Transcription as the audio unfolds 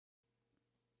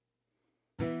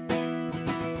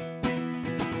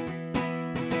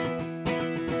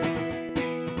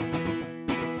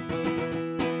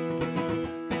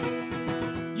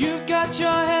Put your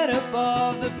head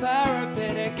above the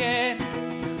parapet again.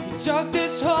 We dug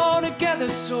this hole together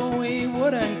so we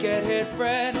wouldn't get hit,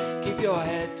 Fred. Keep your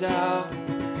head down.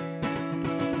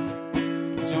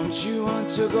 Don't you want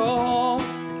to go home?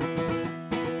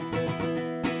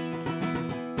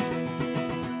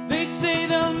 They say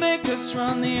they'll make us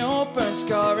run the open,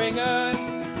 scarring earth.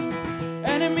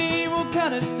 Enemy will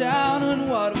cut us down, and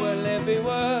what will it be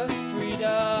worth?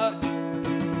 Freedom.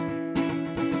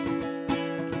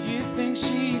 Do you think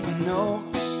she even knows?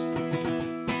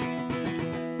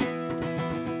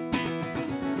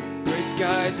 Grey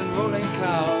skies and rolling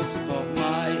clouds above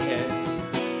my head.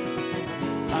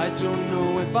 I don't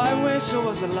know if I wish I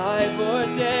was alive or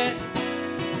dead.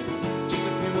 Just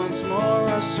a few months more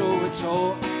or so we're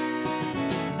told.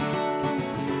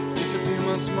 Just a few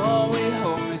months more we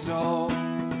hope is all.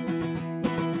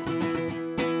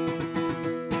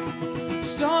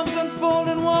 Storms unfold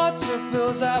and water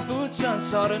fills our boots and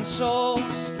sodden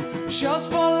soles. Shells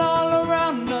fall all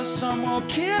around us, some will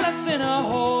kill us in our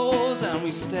holes, and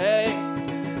we stay.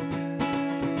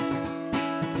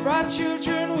 For our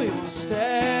children we will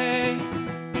stay.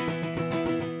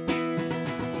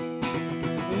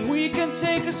 We can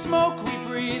take a smoke we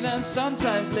breathe and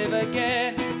sometimes live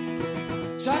again.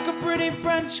 Talk of pretty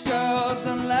French girls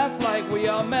and laugh like we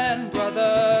are men,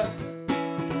 brother.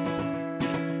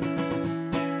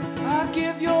 I'll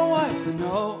give your wife the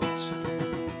note.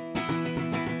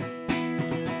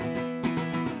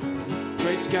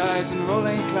 Grey skies and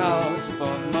rolling clouds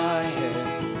above my head.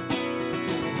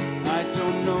 I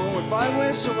don't know if I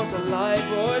wish I was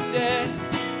alive or dead.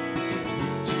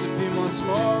 Just a few months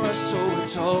more or so we're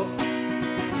told.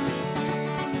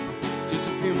 Just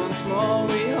a few months more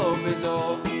we hope is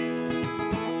all.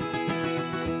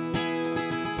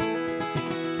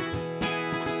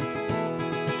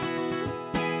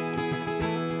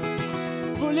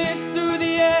 Bullets through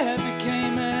the air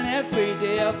became an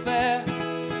everyday affair.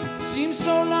 Seems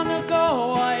so long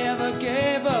ago I ever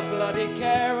gave a bloody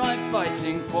care. I'm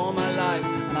fighting for my life,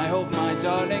 and I hope my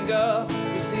darling girl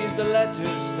receives the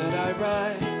letters that I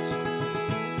write.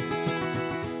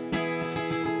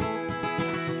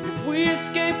 If we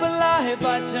escape alive,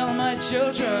 I tell my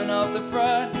children of the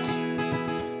front.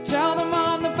 Tell them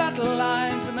on the battle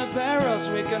lines and the perils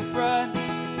we confront.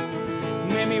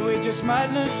 Maybe we just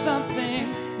might learn something.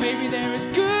 Maybe there is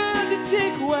good to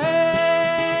take away.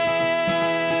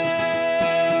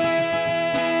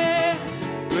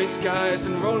 Grey skies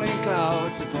and rolling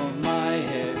clouds above my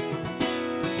head.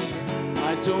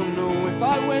 I don't know if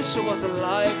I wish I was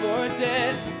alive or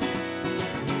dead.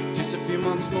 Just a few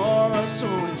months more or so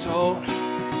we're told.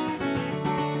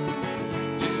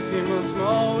 Just a few months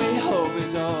more we hope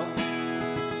is all.